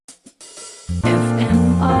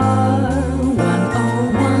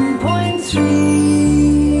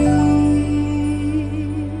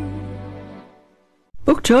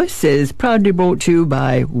Choice is proudly brought to you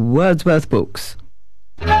by Wordsworth Books.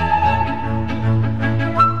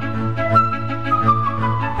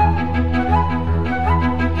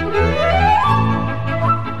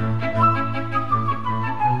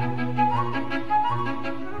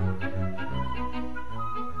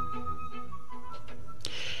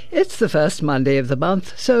 It's the first Monday of the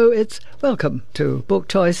month, so it's welcome to Book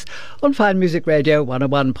Choice on Fine Music Radio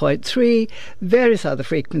 101.3, various other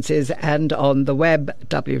frequencies, and on the web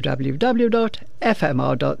www.fmr.co.za.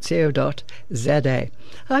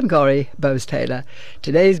 I'm Gori Bose-Taylor.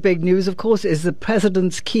 Today's big news, of course, is The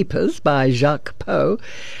President's Keepers by Jacques Poe,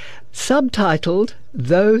 subtitled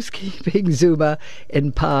Those Keeping Zuma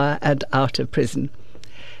in Power and Out of Prison.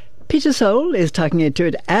 Peter Soul is tucking into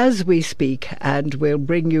it as we speak, and will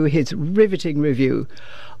bring you his riveting review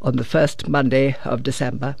on the first Monday of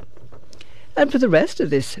December. And for the rest of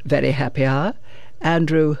this very happy hour,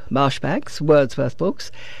 Andrew Marshbanks, Wordsworth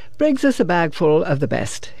Books, brings us a bag full of the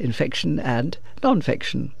best in fiction and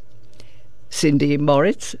non-fiction. Cindy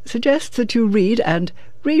Moritz suggests that you read and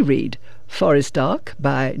reread Forest Dark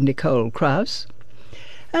by Nicole Krauss.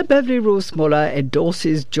 And Beverly Roos Muller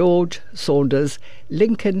endorses George Saunders'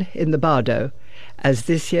 Lincoln in the Bardo as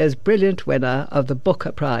this year's brilliant winner of the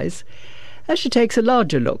Booker Prize, as she takes a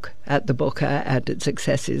larger look at the Booker and its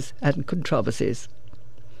successes and controversies.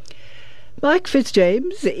 Mike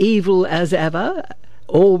Fitzjames, evil as ever,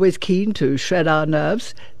 always keen to shred our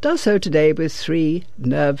nerves, does so today with 3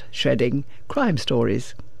 nerve-shredding crime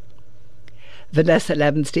stories. Vanessa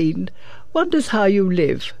Levenstein wonders how you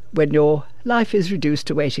live when your life is reduced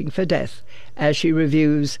to waiting for death, as she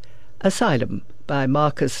reviews Asylum by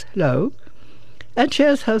Marcus Lowe, and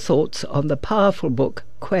shares her thoughts on the powerful book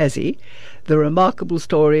Kwezi, the remarkable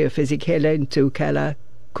story of Fizikele Ntukela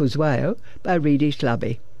Kuzwayo by Redi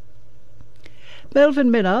Hlabi. Melvin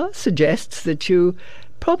Minnar suggests that you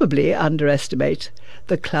probably underestimate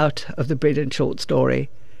the clout of the brilliant short story.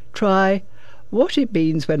 Try What It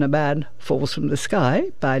Means When a Man Falls from the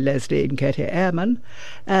Sky by Leslie Nkete Ehrman,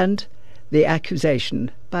 and The Accusation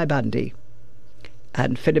by Bundy.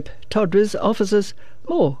 And Philip Todres offers us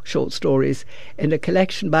more short stories in a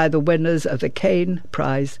collection by the winners of the Kane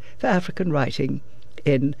Prize for African Writing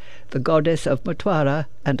in The Goddess of Mtwara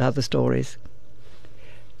and Other Stories.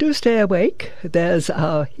 Do stay awake. There's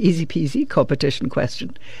our easy-peasy competition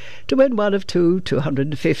question to win one of 2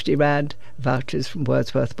 250 vouchers from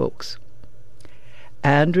Wordsworth Books.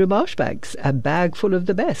 Andrew Marshbanks, a bag full of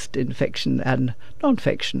the best in fiction and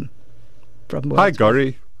non-fiction. Hi,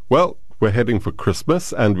 Gori. Well, we're heading for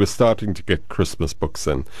Christmas, and we're starting to get Christmas books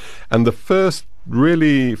in. And the first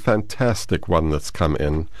really fantastic one that's come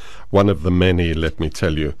in, one of the many, let me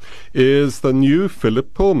tell you, is the new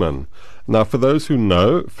Philip Pullman. Now, for those who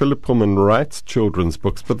know, Philip Pullman writes children's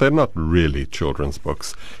books, but they're not really children's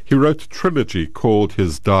books. He wrote a trilogy called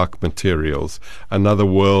His Dark Materials, another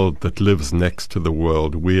world that lives next to the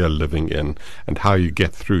world we are living in, and how you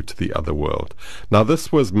get through to the other world. Now,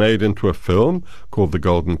 this was made into a film called The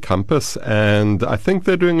Golden Compass, and I think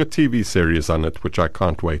they're doing a TV series on it, which I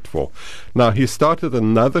can't wait for. Now, he started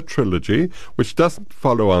another trilogy, which doesn't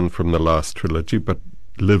follow on from the last trilogy, but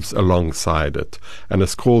lives alongside it, and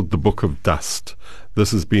it's called The Book of Dust.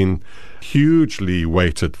 This has been hugely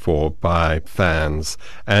waited for by fans,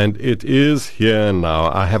 and it is here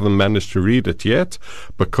now. I haven't managed to read it yet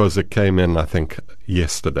because it came in, I think,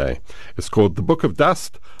 yesterday. It's called The Book of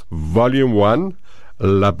Dust, Volume 1,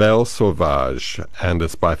 La Belle Sauvage, and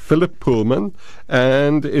it's by Philip Pullman,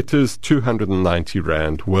 and it is 290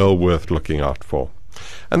 rand, well worth looking out for.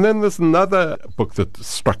 And then there's another book that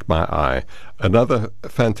struck my eye, another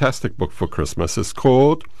fantastic book for Christmas. It's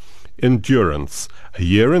called Endurance, A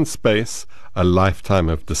Year in Space, A Lifetime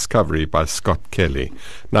of Discovery by Scott Kelly.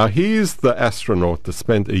 Now, he's the astronaut that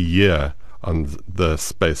spent a year on the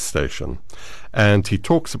space station, and he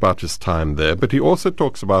talks about his time there, but he also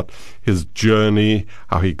talks about his journey,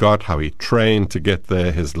 how he trained to get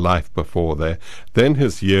there, his life before there, then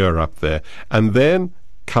his year up there, and then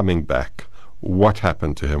coming back. What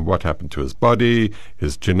happened to him, what happened to his body,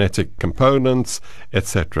 his genetic components,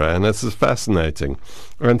 etc. And this is fascinating.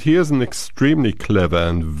 And he is an extremely clever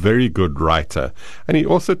and very good writer. And he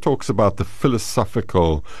also talks about the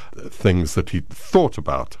philosophical things that he thought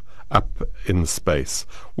about up in space.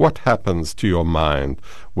 What happens to your mind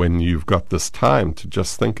when you've got this time to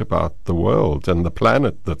just think about the world and the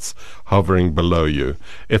planet that's hovering below you?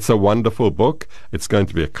 It's a wonderful book. It's going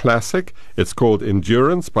to be a classic. It's called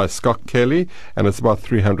Endurance by Scott Kelly, and it's about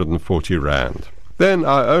 340 rand. Then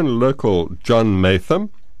our own local John Matham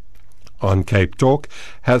on Cape Talk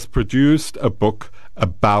has produced a book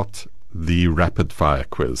about the Rapid Fire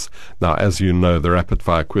Quiz. Now, as you know, the Rapid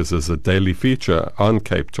Fire Quiz is a daily feature on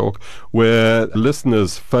Cape Talk where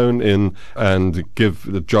listeners phone in and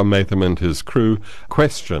give John Maytham and his crew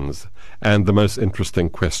questions, and the most interesting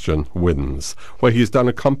question wins. Well, he's done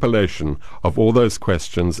a compilation of all those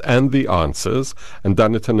questions and the answers, and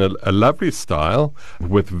done it in a lovely style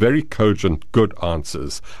with very cogent, good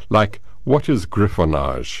answers, like, what is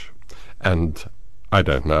griffonage? And I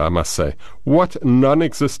don't know, I must say. What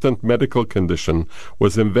non-existent medical condition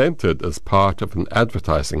was invented as part of an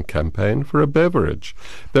advertising campaign for a beverage?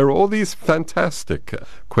 There are all these fantastic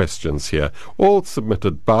questions here, all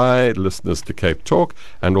submitted by listeners to Cape Talk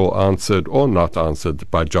and all answered or not answered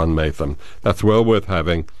by John Maytham. That's well worth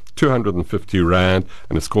having. 250 Rand,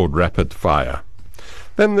 and it's called Rapid Fire.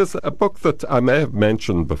 Then there's a book that I may have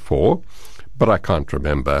mentioned before, but I can't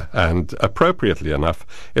remember, and appropriately enough,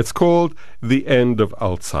 it's called The End of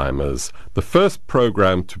Alzheimer's, the first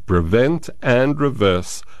program to prevent and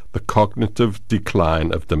reverse the cognitive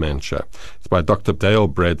decline of dementia. It's by Dr. Dale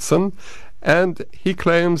Bredson, and he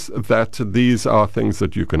claims that these are things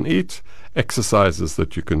that you can eat, exercises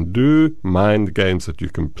that you can do, mind games that you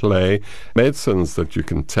can play, medicines that you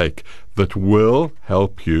can take that will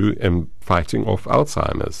help you in fighting off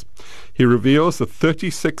Alzheimer's. He reveals the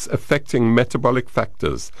 36 affecting metabolic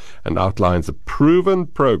factors and outlines a proven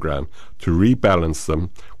program to rebalance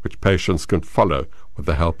them, which patients can follow with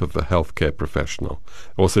the help of a healthcare professional.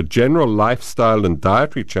 Also, general lifestyle and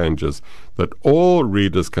dietary changes that all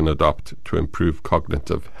readers can adopt to improve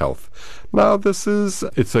cognitive health. Now,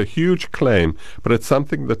 it's a huge claim, but it's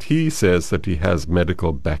something that he says that he has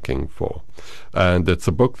medical backing for. And it's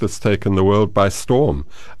a book that's taken the world by storm.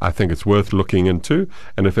 I think it's worth looking into,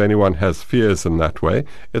 and if anyone has fears in that way,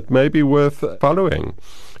 it may be worth following.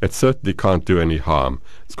 It certainly can't do any harm.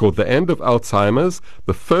 It's called The End of Alzheimer's,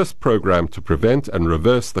 the first program to prevent and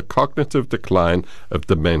reverse the cognitive decline of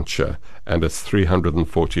dementia, and it's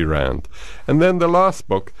 340 Rand. And then the last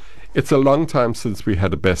book, it's a long time since we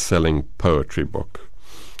had a best-selling poetry book.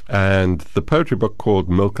 And the poetry book called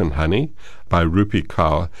Milk and Honey by Rupi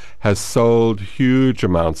Kaur has sold huge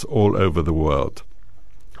amounts all over the world.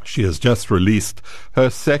 She has just released her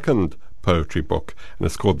second poetry book, and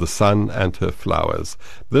it's called The Sun and Her Flowers.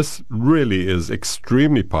 This really is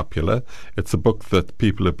extremely popular. It's a book that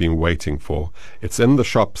people have been waiting for. It's in the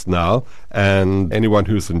shops now, and anyone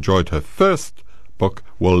who's enjoyed her first book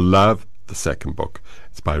will love the second book.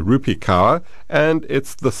 It's by Rupi Kaur, and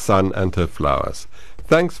it's The Sun and Her Flowers.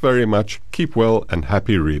 Thanks very much. Keep well and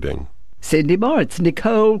happy reading. Cindy Moritz,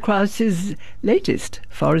 Nicole Krauss's latest,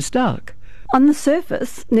 Forest Dark. On the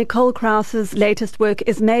surface, Nicole Krauss's latest work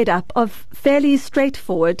is made up of fairly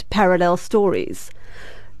straightforward parallel stories.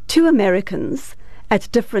 Two Americans,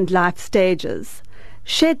 at different life stages,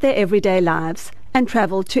 shed their everyday lives and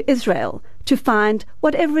travel to Israel to find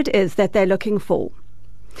whatever it is that they're looking for.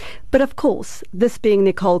 But of course, this being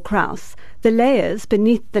Nicole Krauss, the layers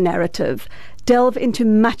beneath the narrative delve into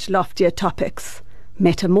much loftier topics: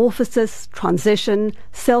 metamorphosis, transition,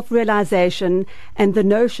 self-realization, and the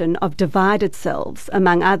notion of divided selves,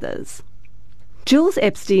 among others. Jules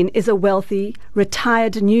Epstein is a wealthy,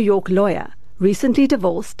 retired New York lawyer, recently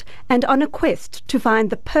divorced, and on a quest to find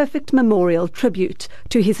the perfect memorial tribute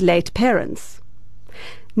to his late parents.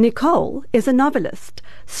 Nicole is a novelist,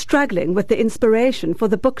 struggling with the inspiration for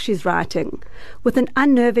the book she's writing, with an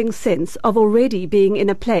unnerving sense of already being in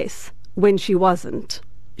a place when she wasn't.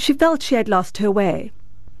 She felt she had lost her way.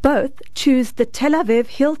 Both choose the Tel Aviv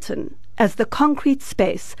Hilton as the concrete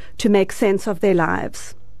space to make sense of their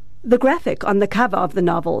lives. The graphic on the cover of the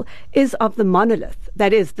novel is of the monolith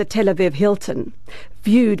that is the Tel Aviv Hilton,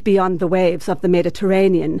 viewed beyond the waves of the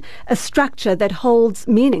Mediterranean, a structure that holds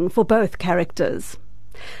meaning for both characters.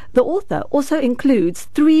 The author also includes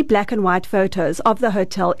 3 black and white photos of the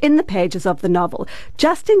hotel in the pages of the novel,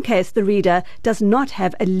 just in case the reader does not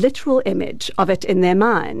have a literal image of it in their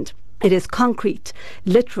mind. It is concrete,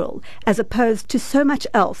 literal, as opposed to so much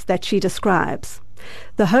else that she describes.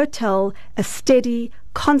 The hotel, a steady,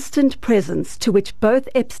 constant presence to which both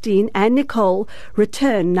Epstein and Nicole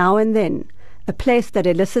return now and then, a place that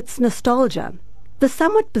elicits nostalgia. The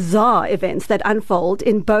somewhat bizarre events that unfold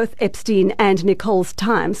in both Epstein and Nicole's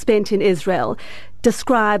time spent in Israel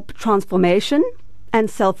describe transformation and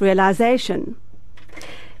self-realization.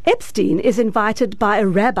 Epstein is invited by a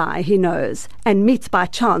rabbi he knows and meets by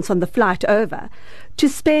chance on the flight over to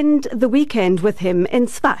spend the weekend with him in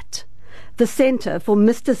Tzfat, the center for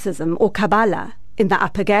mysticism or Kabbalah in the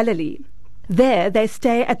Upper Galilee. There they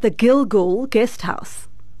stay at the Gilgul guest house.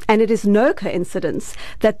 And it is no coincidence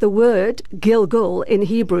that the word Gilgul in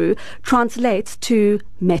Hebrew translates to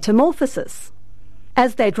metamorphosis.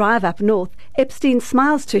 As they drive up north, Epstein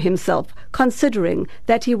smiles to himself, considering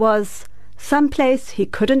that he was someplace he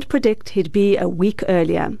couldn't predict he'd be a week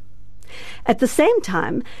earlier. At the same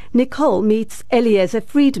time, Nicole meets Eliezer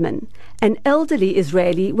Friedman, an elderly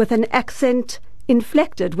Israeli with an accent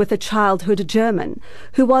inflected with a childhood German,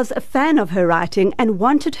 who was a fan of her writing and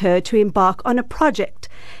wanted her to embark on a project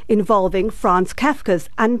involving Franz Kafka's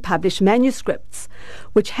unpublished manuscripts,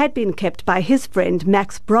 which had been kept by his friend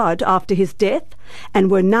Max Brod after his death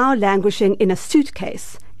and were now languishing in a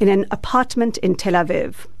suitcase in an apartment in Tel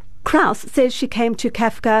Aviv. Krauss says she came to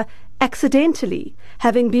Kafka accidentally,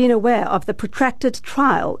 having been aware of the protracted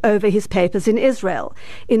trial over his papers in Israel,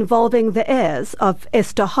 involving the heirs of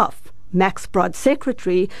Esther Hoff, Max Brod's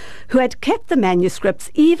secretary, who had kept the manuscripts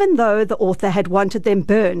even though the author had wanted them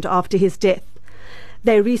burned after his death.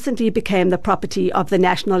 They recently became the property of the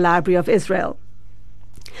National Library of Israel.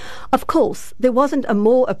 Of course, there wasn't a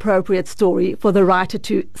more appropriate story for the writer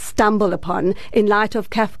to stumble upon in light of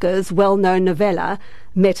Kafka's well-known novella,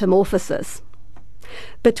 Metamorphosis.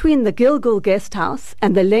 Between the Gilgul guest house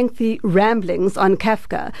and the lengthy ramblings on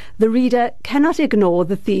Kafka, the reader cannot ignore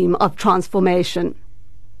the theme of transformation.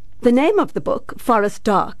 The name of the book, Forest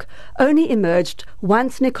Dark, only emerged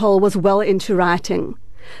once Nicole was well into writing.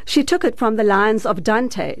 She took it from the lines of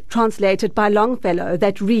Dante, translated by Longfellow,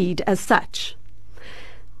 that read as such: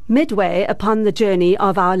 "Midway upon the journey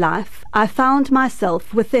of our life, I found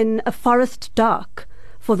myself within a forest dark,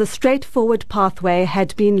 for the straightforward pathway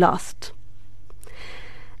had been lost."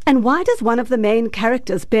 And why does one of the main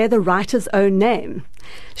characters bear the writer's own name?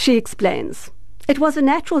 She explains, "It was a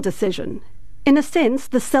natural decision. In a sense,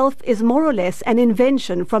 the self is more or less an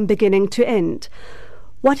invention from beginning to end.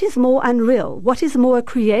 What is more unreal, what is more a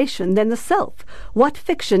creation than the self? What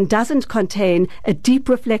fiction doesn't contain a deep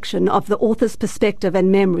reflection of the author's perspective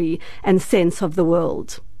and memory and sense of the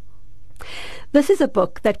world?" This is a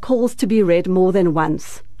book that calls to be read more than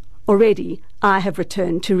once. Already, I have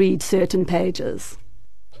returned to read certain pages.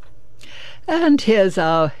 And here's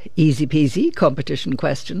our easy-peasy competition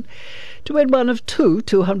question to win one of two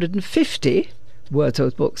 250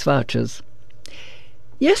 Wordsworth Books vouchers.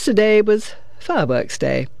 Yesterday was Fireworks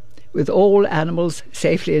Day, with all animals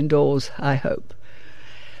safely indoors, I hope.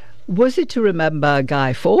 Was it to remember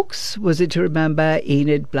Guy Fawkes? Was it to remember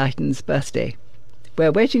Enid Blyton's birthday?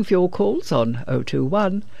 We're waiting for your calls on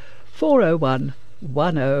 021 401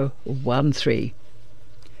 1013.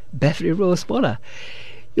 Beverly Rose Waller,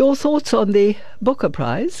 your thoughts on the Booker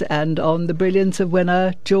Prize and on the brilliance of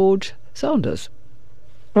winner George Saunders?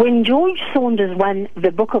 When George Saunders won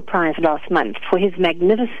the Booker Prize last month for his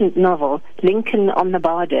magnificent novel, Lincoln on the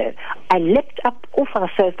Bardo, I leapt up off our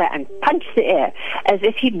sofa and punched the air as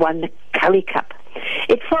if he'd won the Curry Cup.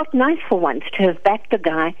 It felt nice for once to have backed a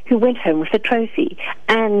guy who went home with a trophy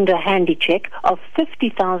and a handy cheque of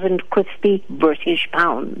 50,000 crispy British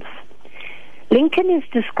pounds. Lincoln is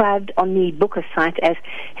described on the Booker site as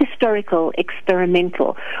historical,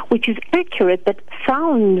 experimental, which is accurate but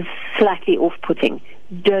sounds slightly off-putting.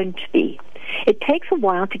 Don't be. It takes a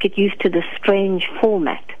while to get used to this strange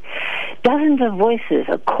format. Dozens of voices,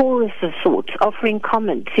 a chorus of sorts, offering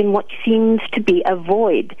comments in what seems to be a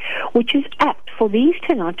void, which is apt for these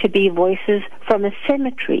turn out to be voices from a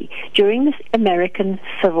cemetery during the American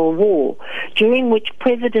Civil War, during which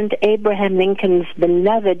President Abraham Lincoln's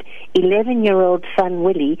beloved 11-year-old son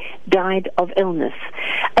Willie died of illness,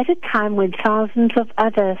 at a time when thousands of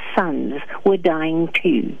other sons were dying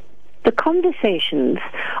too. The conversations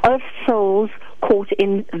are of souls caught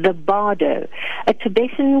in the bardo, a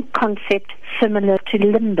Tibetan concept similar to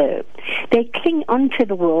limbo. They cling onto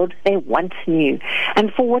the world they once knew,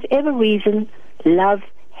 and for whatever reason, love,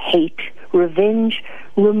 hate, revenge,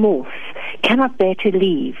 remorse, cannot bear to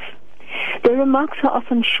leave. Their remarks are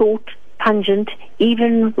often short, pungent,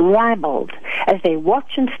 even ribald, as they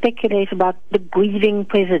watch and speculate about the grieving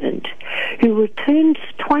president, who returns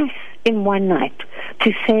twice in one night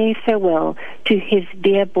to say farewell to his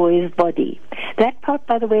dear boy's body. That part,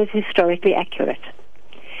 by the way, is historically accurate.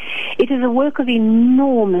 It is a work of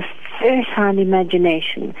enormous, fertile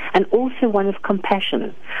imagination, and also one of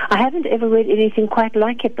compassion. I haven't ever read anything quite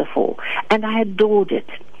like it before, and I adored it,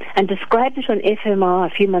 and described it on FMR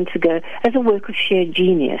a few months ago as a work of sheer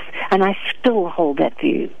genius, and I still hold that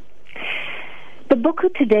view. The Booker,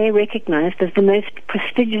 today recognized as the most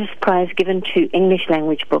prestigious prize given to English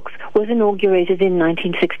language books, was inaugurated in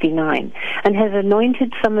 1969 and has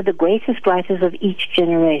anointed some of the greatest writers of each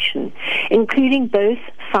generation, including both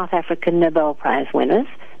South African Nobel Prize winners,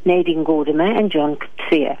 Nadine Gordimer and John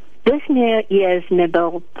Coetzee. This year's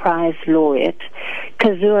Nobel Prize laureate,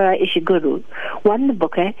 Kazuo Ishiguro, won the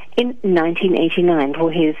Booker in 1989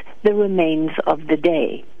 for his The Remains of the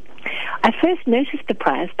Day. I first noticed the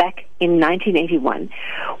prize back in 1981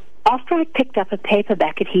 after I picked up a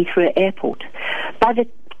paperback at Heathrow Airport. By the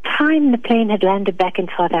time the plane had landed back in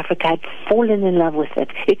South Africa, I'd fallen in love with it.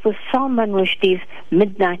 It was Salman Rushdie's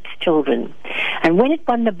Midnight Children. And when it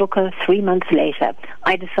won the Booker 3 months later,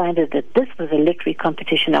 I decided that this was a literary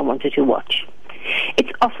competition I wanted to watch. It's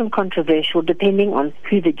often controversial depending on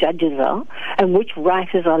who the judges are and which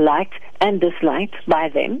writers are liked and disliked by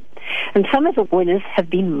them. And some of the winners have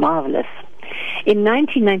been marvelous. In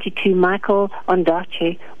 1992, Michael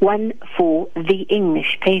Ondaatje won for The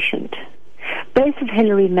English Patient. Both of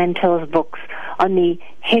Hilary Mantel's books on the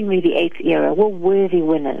Henry VIII era were worthy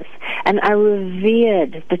winners, and I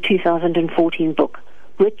revered the 2014 book,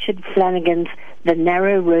 Richard Flanagan's The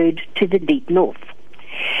Narrow Road to the Deep North.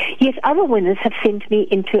 Yet other winners have sent me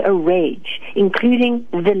into a rage, including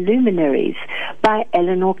The Luminaries by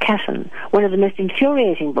Eleanor Casson, one of the most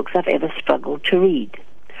infuriating books I've ever struggled to read.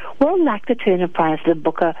 Well, like the Turner Prize, the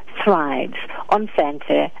Booker thrives on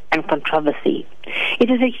fanfare and controversy.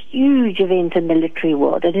 It is a huge event in the literary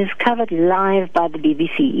world. It is covered live by the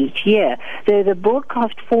BBC each year, though the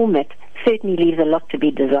broadcast format certainly leaves a lot to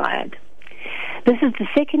be desired. This is the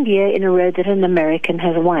second year in a row that an American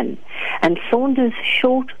has won, and Saunders'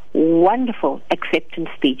 short, wonderful acceptance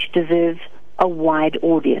speech deserves a wide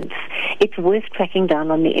audience. It's worth tracking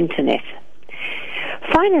down on the internet.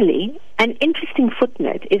 Finally, an interesting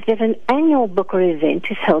footnote is that an annual Booker event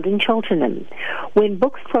is held in Cheltenham, when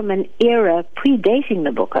books from an era predating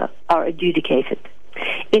the Booker are adjudicated.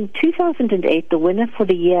 In 2008, the winner for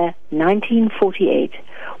the year 1948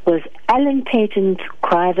 was Alan Paton's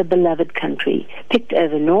Cry the Beloved Country, picked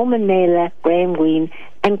over Norman Mailer, Graham Greene,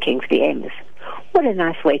 and Kingsley Amis. What a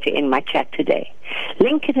nice way to end my chat today.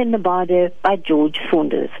 Lincoln in the Bardo by George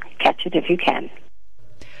Saunders. Catch it if you can.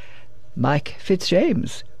 Mike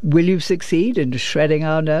Fitzjames, will you succeed in shredding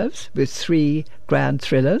our nerves with 3 grand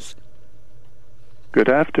thrillers? Good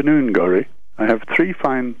afternoon, Gori. I have 3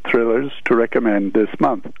 fine thrillers to recommend this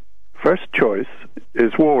month. First choice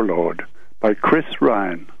is Warlord by Chris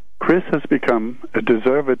Ryan. Chris has become a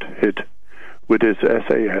deserved hit with his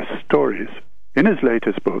SAS stories. In his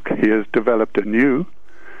latest book, he has developed a new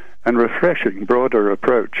and refreshing broader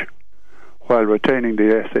approach while retaining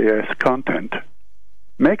the SAS content.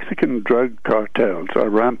 Mexican drug cartels are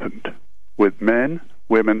rampant, with men,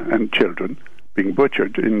 women, and children being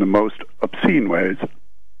butchered in the most obscene ways.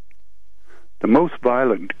 The most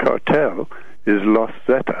violent cartel is Los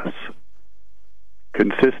Zetas,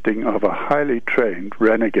 consisting of a highly trained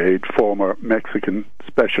renegade former Mexican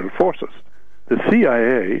special forces. The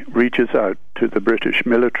CIA reaches out to the British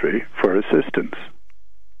military for assistance,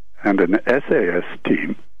 and an SAS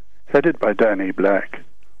team, headed by Danny Black,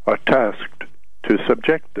 are tasked to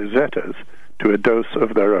subject the Zetas to a dose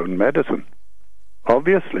of their own medicine.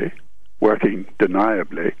 Obviously, working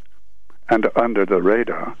deniably and under the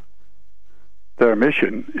radar, their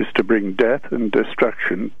mission is to bring death and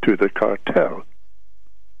destruction to the cartel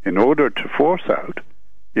in order to force out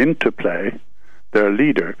into play their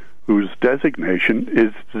leader, whose designation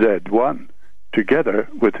is Z1, together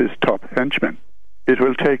with his top henchmen. It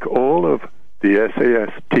will take all of the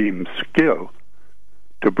SAS team's skill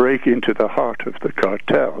to break into the heart of the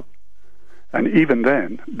cartel, and even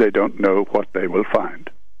then they don't know what they will find.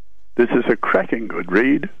 This is a cracking good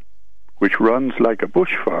read, which runs like a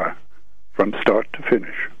bushfire from start to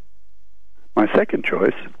finish. My second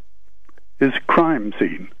choice is Crime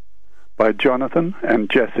Scene by Jonathan and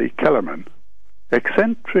Jesse Kellerman.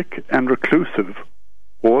 Eccentric and reclusive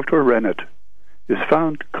Walter Rennett is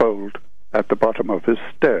found cold at the bottom of his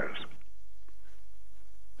stairs.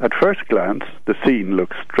 At first glance, the scene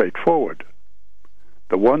looks straightforward.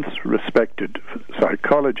 The once respected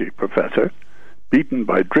psychology professor, beaten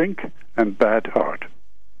by drink and bad heart.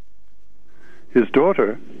 His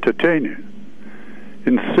daughter, Titania,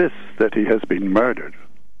 insists that he has been murdered,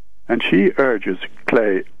 and she urges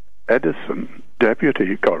Clay Edison,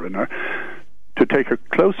 deputy coroner, to take a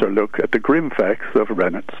closer look at the grim facts of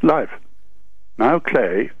Rennett's life. Now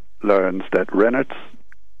Clay learns that Rennett's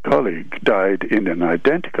colleague died in an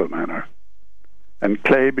identical manner, and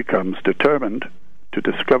Clay becomes determined to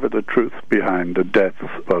discover the truth behind the deaths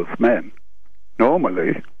of men.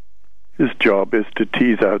 Normally, his job is to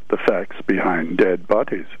tease out the facts behind dead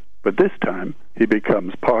bodies, but this time he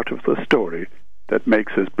becomes part of the story that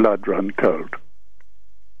makes his blood run cold.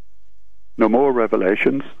 No more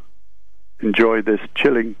revelations. Enjoy this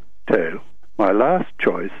chilling tale. My last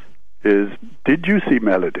choice is Did You See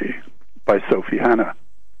Melody by Sophie Hannah.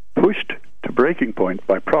 Pushed to breaking point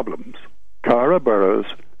by problems, Cara Burroughs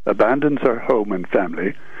abandons her home and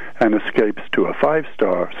family and escapes to a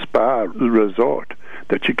 5-star spa resort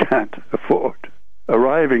that she can't afford.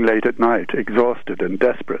 Arriving late at night, exhausted and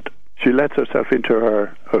desperate, she lets herself into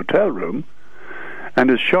her hotel room and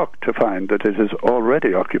is shocked to find that it is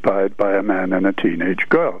already occupied by a man and a teenage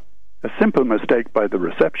girl. A simple mistake by the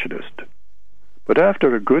receptionist. But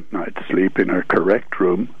after a good night's sleep in her correct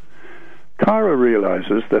room, Cara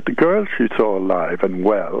realizes that the girl she saw alive and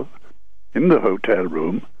well in the hotel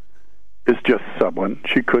room is just someone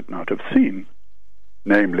she could not have seen,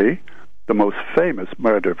 namely the most famous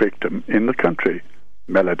murder victim in the country,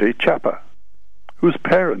 Melody Chapa, whose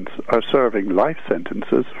parents are serving life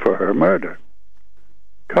sentences for her murder.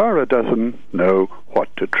 Cara doesn't know what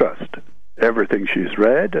to trust. Everything she's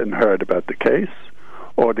read and heard about the case,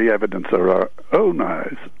 or the evidence of her own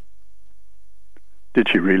eyes. Did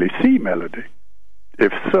she really see Melody?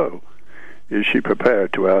 If so, is she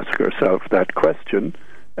prepared to ask herself that question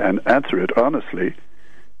and answer it honestly,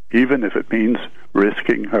 even if it means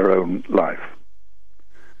risking her own life?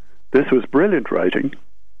 This was brilliant writing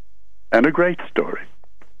and a great story.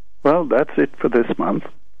 Well, that's it for this month.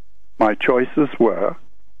 My choices were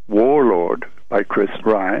Warlord by Chris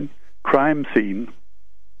Ryan, Crime Scene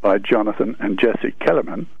by Jonathan and Jesse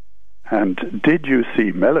Kellerman, and Did You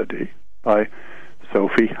See Melody by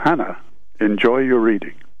Sophie Hannah. Enjoy your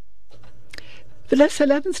reading. Vanessa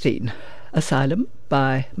Levenstein, Asylum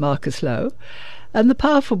by Marcus Lowe, and the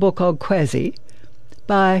powerful book on Kwezi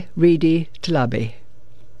by Redi Tlabi.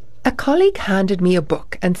 A colleague handed me a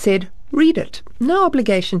book and said, "Read it. No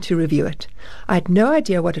obligation to review it." I had no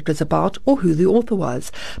idea what it was about or who the author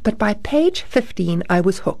was, but by page 15 I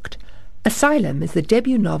was hooked. Asylum is the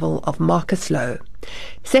debut novel of Marcus Lowe.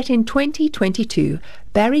 Set in 2022,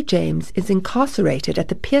 Barry James is incarcerated at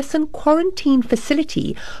the Pearson Quarantine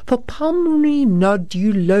Facility for pulmonary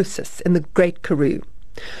nodulosis in the Great Karoo.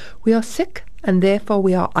 We are sick and therefore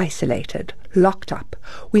we are isolated, locked up.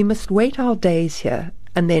 We must wait our days here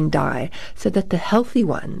and then die so that the healthy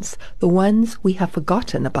ones, the ones we have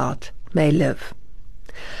forgotten about, may live.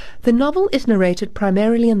 The novel is narrated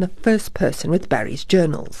primarily in the first person with Barry's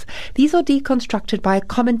journals. These are deconstructed by a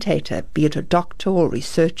commentator, be it a doctor or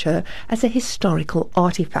researcher, as a historical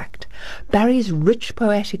artifact. Barry's rich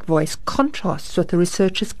poetic voice contrasts with the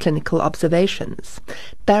researcher's clinical observations.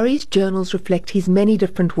 Barry's journals reflect his many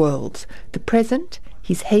different worlds, the present,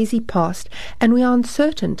 his hazy past, and we are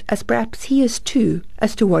uncertain, as perhaps he is too,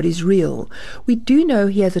 as to what is real. We do know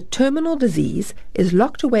he has a terminal disease, is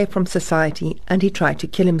locked away from society, and he tried to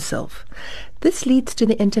kill himself. This leads to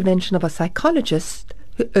the intervention of a psychologist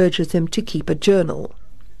who urges him to keep a journal.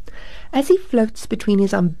 As he floats between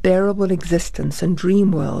his unbearable existence and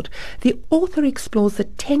dream world, the author explores the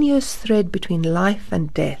tenuous thread between life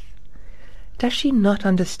and death. Does she not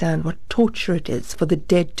understand what torture it is for the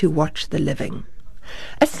dead to watch the living?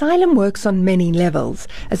 Asylum works on many levels,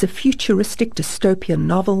 as a futuristic dystopian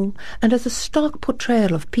novel and as a stark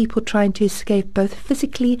portrayal of people trying to escape both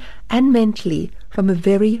physically and mentally from a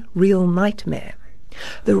very real nightmare.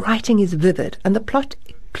 The writing is vivid and the plot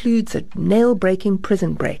includes a nail-breaking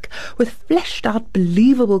prison break with fleshed-out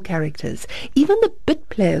believable characters. Even the bit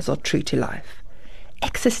players are true to life.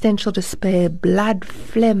 Existential despair, blood,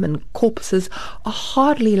 phlegm and corpses are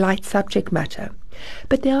hardly light subject matter,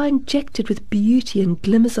 but they are injected with beauty and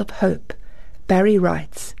glimmers of hope. Barry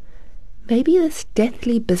writes, "Maybe this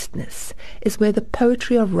deathly business is where the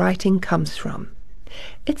poetry of writing comes from."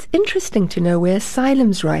 It's interesting to know where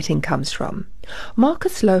Asylum's writing comes from.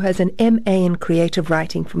 Marcus Lowe has an MA in creative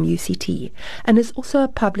writing from UCT and is also a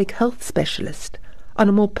public health specialist. On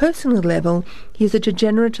a more personal level, he has a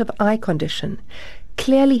degenerative eye condition.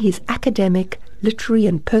 Clearly his academic, literary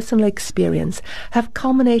and personal experience have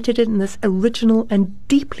culminated in this original and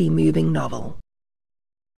deeply moving novel.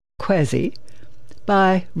 Kwezi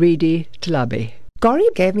by Redi Tlabi. Gori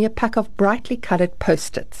gave me a pack of brightly coloured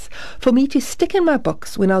post-its for me to stick in my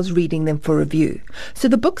books when I was reading them for review. So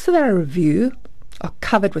the books that I review are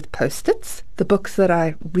covered with post-its. The books that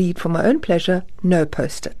I read for my own pleasure, no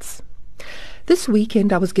post-its. This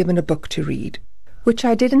weekend I was given a book to read, which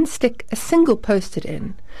I didn't stick a single post-it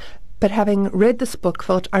in, but having read this book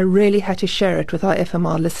felt I really had to share it with our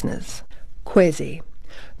FMR listeners. Kwezi,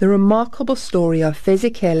 the remarkable story of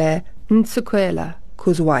Fezekile Ntsukwela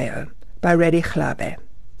Kuzwayo by Redi Tlabi.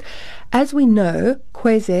 As we know,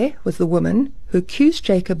 Kwezi was the woman who accused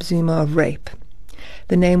Jacob Zuma of rape.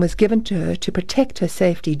 The name was given to her to protect her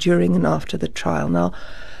safety during and after the trial. Now,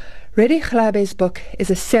 Redi Tlabi's book is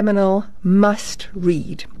a seminal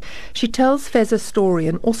must-read. She tells Fez's story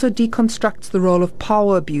and also deconstructs the role of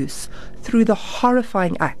power abuse through the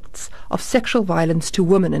horrifying acts of sexual violence to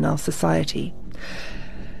women in our society.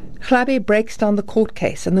 Clubby breaks down the court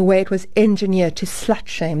case and the way it was engineered to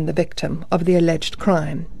slut-shame the victim of the alleged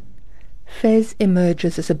crime. Fez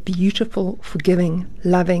emerges as a beautiful, forgiving,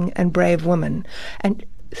 loving and brave woman, and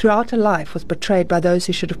throughout her life was betrayed by those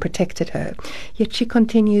who should have protected her, yet she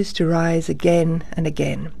continues to rise again and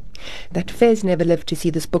again. That Fez never lived to see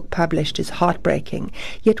this book published is heartbreaking,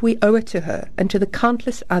 yet we owe it to her and to the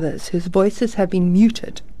countless others whose voices have been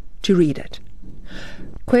muted to read it.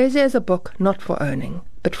 Kwezi is a book not for owning,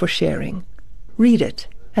 but for sharing. Read it,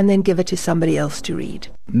 and then give it to somebody else to read.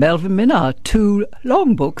 Melvin Minnaar, 2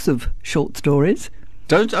 long books of short stories.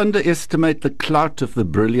 Don't underestimate the clout of the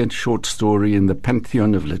brilliant short story in the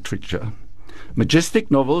pantheon of literature.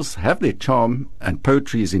 Majestic novels have their charm, and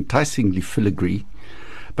poetry is enticingly filigree,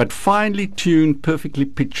 but finely tuned, perfectly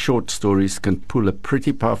pitched short stories can pull a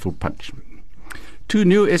pretty powerful punch. 2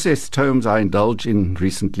 new SS tomes I indulged in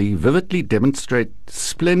recently vividly demonstrate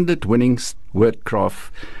splendid winning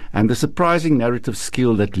wordcraft and the surprising narrative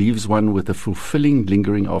skill that leaves one with a fulfilling,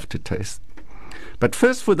 lingering aftertaste. But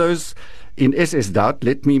first, for those in SS doubt,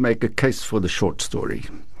 let me make a case for the short story.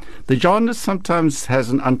 The genre sometimes has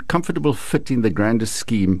an uncomfortable fit in the grander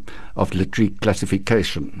scheme of literary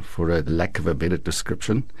classification, for a lack of a better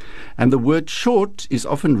description, and the word short is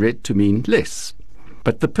often read to mean less.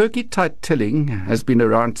 But the perky tight telling has been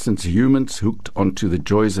around since humans hooked onto the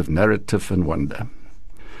joys of narrative and wonder.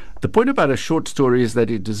 The point about a short story is that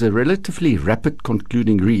it is a relatively rapid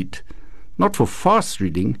concluding read, not for fast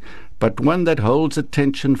reading, but one that holds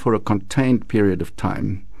attention for a contained period of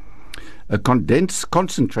time. A condensed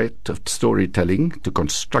concentrate of storytelling, to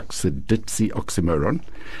construct the ditzy oxymoron,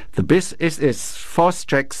 the best SS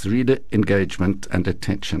fast-tracks reader engagement and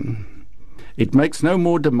attention. It makes no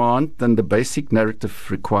more demand than the basic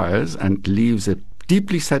narrative requires and leaves a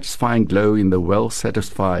deeply satisfying glow in the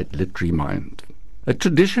well-satisfied literary mind. A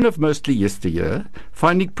tradition of mostly yesteryear,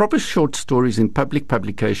 finding proper short stories in public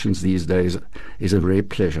publications these days is a rare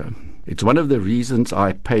pleasure. It's one of the reasons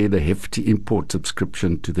I pay the hefty import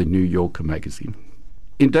subscription to the New Yorker magazine.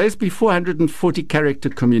 In days before 140-character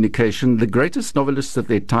communication, the greatest novelists of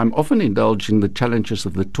their time often indulged in the challenges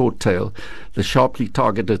of the taut tale, the sharply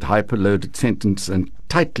targeted, hyperloaded sentence, and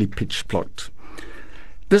tightly pitched plot.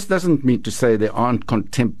 This doesn't mean to say there aren't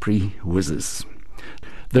contemporary whizzes.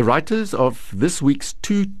 The writers of this week's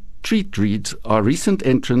 2 treat reads are recent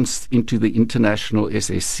entrants into the international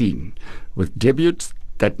SS scene, with debuts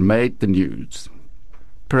that made the news.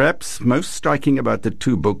 Perhaps most striking about the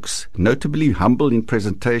 2 books, notably humble in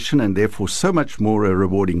presentation and therefore so much more a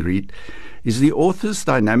rewarding read, is the author's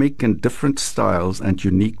dynamic and different styles and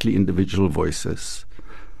uniquely individual voices.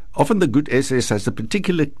 Often the good SS has a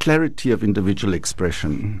particular clarity of individual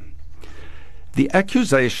expression. The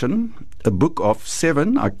Accusation, a book of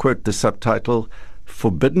 7, I quote the subtitle,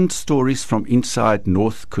 Forbidden Stories from Inside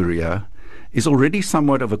North Korea, is already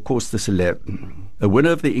somewhat of a cause célèbre. A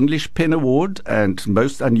winner of the English Pen Award, and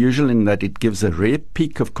most unusual in that it gives a rare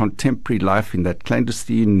peek of contemporary life in that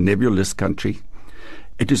clandestine, nebulous country.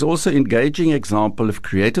 It is also an engaging example of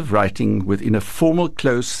creative writing within a formal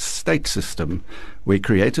closed state system where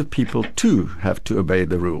creative people too have to obey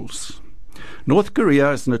the rules. North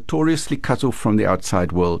Korea is notoriously cut off from the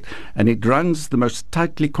outside world, and it runs the most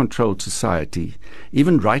tightly controlled society.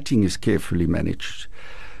 Even writing is carefully managed.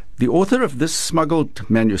 The author of this smuggled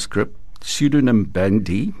manuscript, pseudonym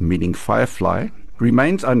Bandi, meaning firefly,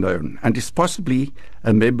 remains unknown and is possibly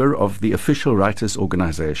a member of the official writers'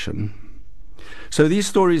 organization. So these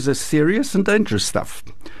stories are serious and dangerous stuff,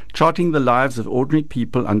 charting the lives of ordinary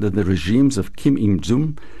people under the regimes of Kim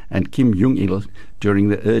Il-sung and Kim Jong-il during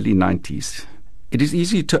the early 90s. It is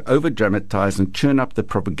easy to over-dramatize and churn up the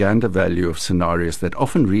propaganda value of scenarios that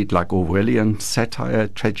often read like Orwellian satire,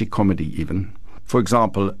 tragicomedy even. For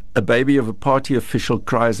example, a baby of a party official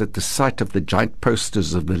cries at the sight of the giant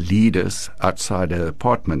posters of the leaders outside her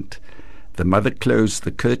apartment. The mother closed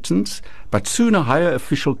the curtains, but soon a higher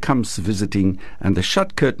official comes visiting, and the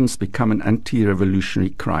shut curtains become an anti-revolutionary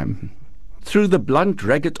crime. Through the blunt,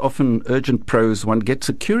 ragged, often urgent prose, one gets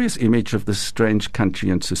a curious image of this strange country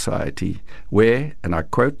and society, where, and I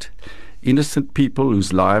quote, innocent people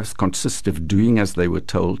whose lives consist of doing as they were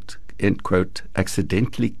told, end quote,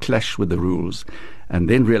 accidentally clash with the rules and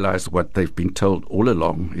then realize what they've been told all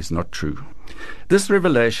along is not true. This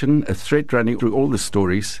revelation, a thread running through all the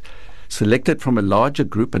stories, selected from a larger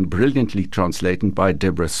group and brilliantly translated by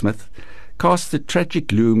Deborah Smith, casts a tragic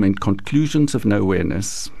gloom in conclusions of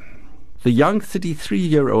nowhereness. The young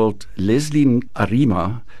 33-year-old Leslie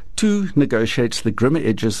Arima too negotiates the grimmer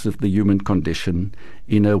edges of the human condition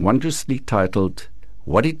in a wondrously titled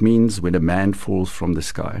What It Means When a Man Falls from the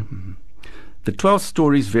Sky. The 12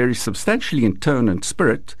 stories vary substantially in tone and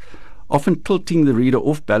spirit, often tilting the reader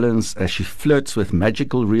off balance as she flirts with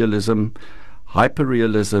magical realism,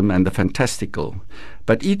 hyperrealism, and the fantastical.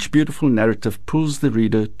 But each beautiful narrative pulls the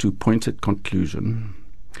reader to pointed conclusion.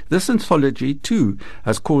 This anthology, too,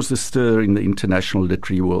 has caused a stir in the international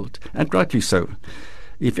literary world, and rightly so.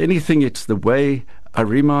 If anything, it's the way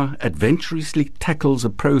Arima adventurously tackles a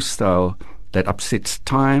prose style that upsets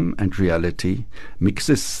time and reality,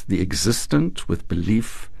 mixes the existent with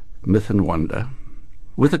belief, myth and wonder.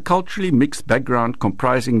 With a culturally mixed background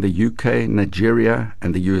comprising the UK, Nigeria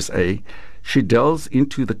and the USA, she delves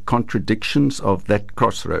into the contradictions of that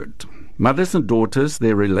crossroad. Mothers and daughters,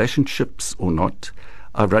 their relationships or not,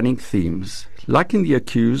 are running themes. Like in The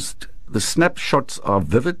Accused, the snapshots are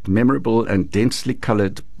vivid, memorable and densely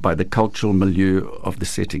coloured by the cultural milieu of the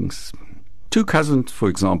settings. Two cousins, for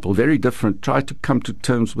example, very different, try to come to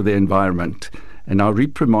terms with their environment and are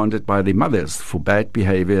reprimanded by their mothers for bad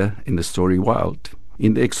behaviour in the story Wild.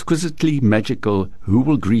 In the exquisitely magical Who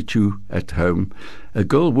Will Greet You at Home, a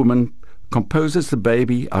girl-woman composes the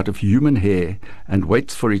baby out of human hair and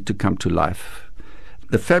waits for it to come to life.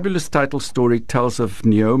 The fabulous title story tells of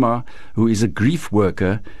Neoma, who is a grief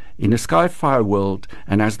worker in a Skyfire world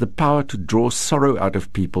and has the power to draw sorrow out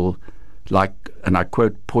of people like, and I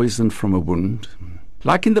quote, poison from a wound.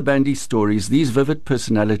 Like in the Bandy stories, these vivid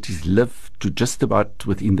personalities live to just about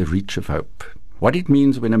within the reach of hope. What It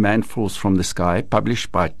Means When a Man Falls from the Sky,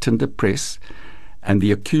 published by Tinder Press, and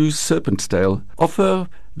The Accused Serpent's Tale offer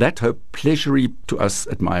that hope pleasurably to us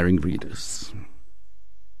admiring readers.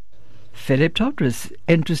 Philip Todress,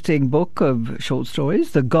 interesting book of short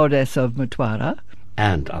stories, The Goddess of Mtwara.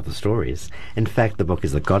 And Other Stories. In fact, the book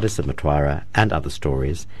is The Goddess of Mtwara and Other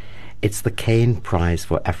Stories. It's the Cain Prize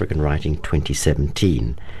for African Writing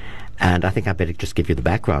 2017. And I think I better just give you the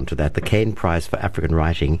background to that. The Cain Prize for African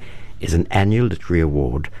Writing is an annual literary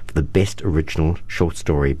award for the best original short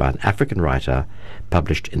story by an African writer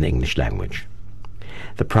published in the English language.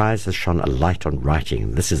 The prize has shone a light on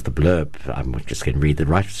writing. This is the blurb. I'm just going to read. The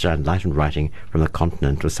writers shine light on writing from the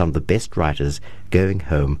continent with some of the best writers going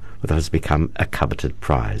home with what has become a coveted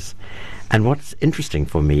prize. And what's interesting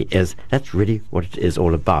for me is that's really what it is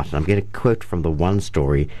all about. And I'm going to quote from the one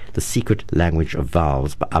story, The Secret Language of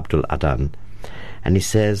Vowels by Abdul Adan. And he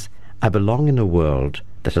says, I belong in a world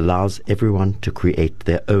that allows everyone to create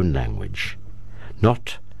their own language,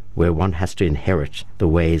 not where one has to inherit the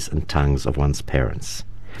ways and tongues of one's parents.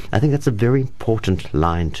 I think that's a very important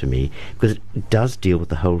line to me because it does deal with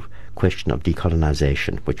the whole question of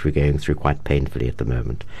decolonization, which we're going through quite painfully at the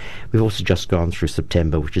moment. We've also just gone through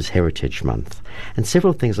September, which is Heritage Month, and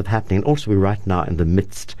several things are happening. And also we're right now in the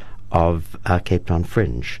midst of Cape Town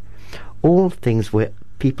Fringe. All things where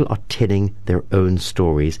people are telling their own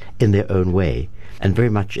stories in their own way, and very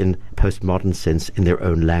much in postmodern sense in their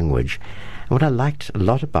own language. And what I liked a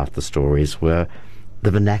lot about the stories were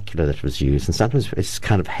the vernacular that was used, and sometimes it's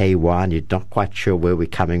kind of haywire and you're not quite sure where we're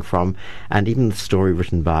coming from. And even the story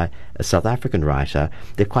written by a South African writer,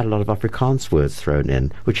 there are quite a lot of Afrikaans words thrown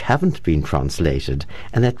in which haven't been translated,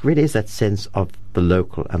 and that really is that sense of the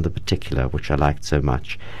local and the particular, which I liked so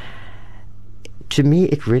much. To me,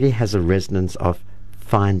 it really has a resonance of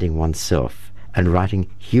finding oneself and writing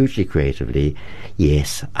hugely creatively.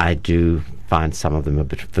 Yes, I do find some of them a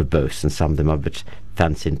bit verbose and some of them a bit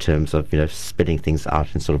fancy in terms of, spinning things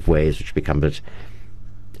out in sort of ways which become a bit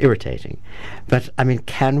irritating. But, I mean,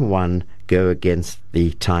 can one go against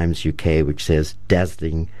the Times UK, which says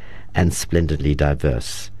dazzling and splendidly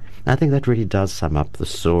diverse? And I think that really does sum up the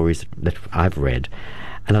stories that I've read.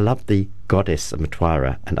 And I love The Goddess of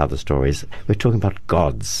Mtwara and Other Stories. We're talking about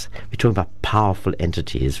gods. We're talking about powerful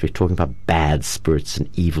entities. We're talking about bad spirits and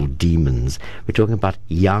evil demons. We're talking about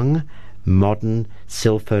young, modern,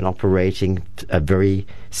 cell phone operating, very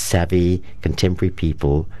savvy, contemporary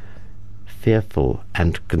people, fearful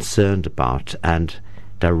and concerned about and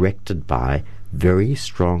directed by very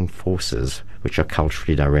strong forces which are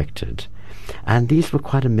culturally directed. And these were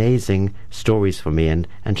quite amazing stories for me, and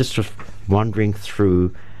just sort of wandering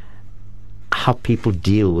through how people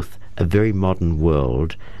deal with a very modern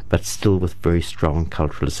world but still with very strong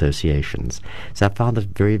cultural associations. So I found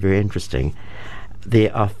that very, very interesting.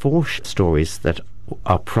 There are 4 stories that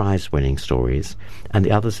are prize-winning stories, and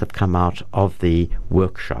the others have come out of the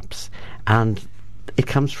workshops. And it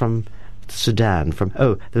comes from Sudan.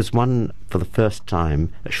 There's one for the first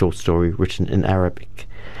time, a short story written in Arabic.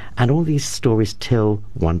 And all these stories tell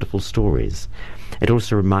wonderful stories. It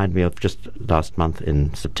also reminded me of just last month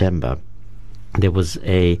in September, there was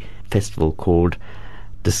a festival called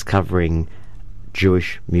Discovering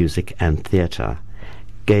Jewish Music and Theatre,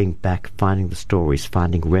 going back, finding the stories,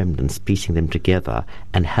 finding remnants, piecing them together,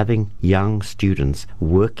 and having young students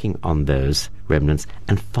working on those remnants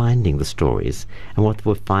and finding the stories and what they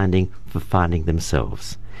were finding for finding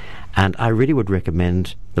themselves. And I really would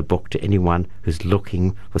recommend the book to anyone who's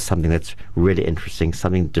looking for something that's really interesting,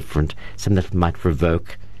 something different, something that might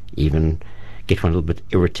provoke, even get one a little bit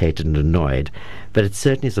irritated and annoyed. But it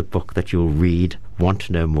certainly is a book that you'll read, want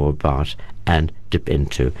to know more about, and dip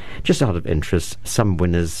into. Just out of interest, some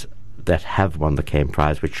winners that have won the Cain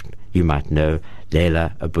Prize, which you might know,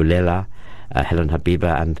 Leila Abulela, Helen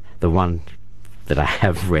Habiba, and the one that I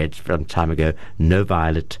have read from time ago, No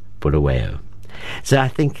Violet Bulawayo. So I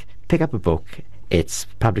think pick up a book. It's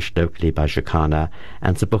published locally by Jacana,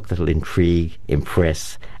 and it's a book that will intrigue,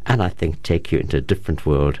 impress, and I think take you into a different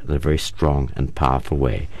world in a very strong and powerful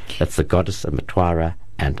way. That's The Goddess of Mtwara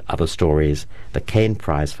and Other Stories, the Cain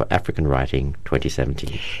Prize for African Writing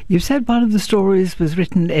 2017. You said one of the stories was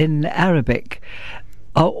written in Arabic.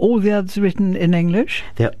 Are all the others written in English?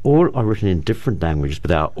 They all are written in different languages, but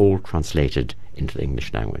they are all translated into the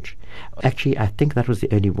English language. Actually, I think that was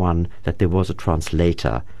the only one that there was a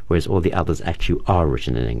translator, whereas all the others actually are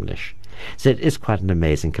written in English. So it is quite an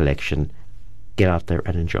amazing collection. Get out there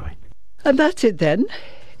and enjoy. And that's it then.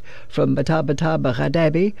 From Mataba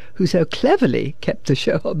Radebe, who so cleverly kept the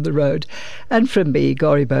show on the road, and from me,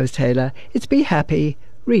 Gori Bowes-Taylor, it's Be Happy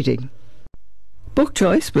Reading. Book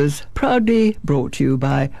Choice was proudly brought to you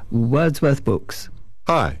by Wordsworth Books.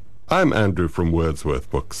 Hi, I'm Andrew from Wordsworth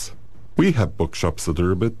Books. We have bookshops that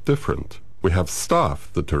are a bit different. We have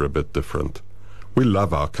staff that are a bit different. We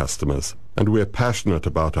love our customers, and we're passionate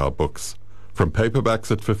about our books. From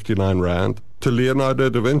paperbacks at 59 Rand to Leonardo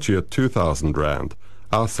da Vinci at 2,000 Rand,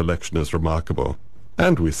 our selection is remarkable.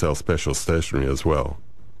 And we sell special stationery as well.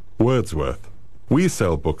 Wordsworth. We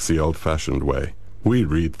sell books the old-fashioned way. We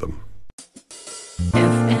read them.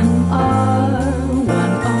 FMR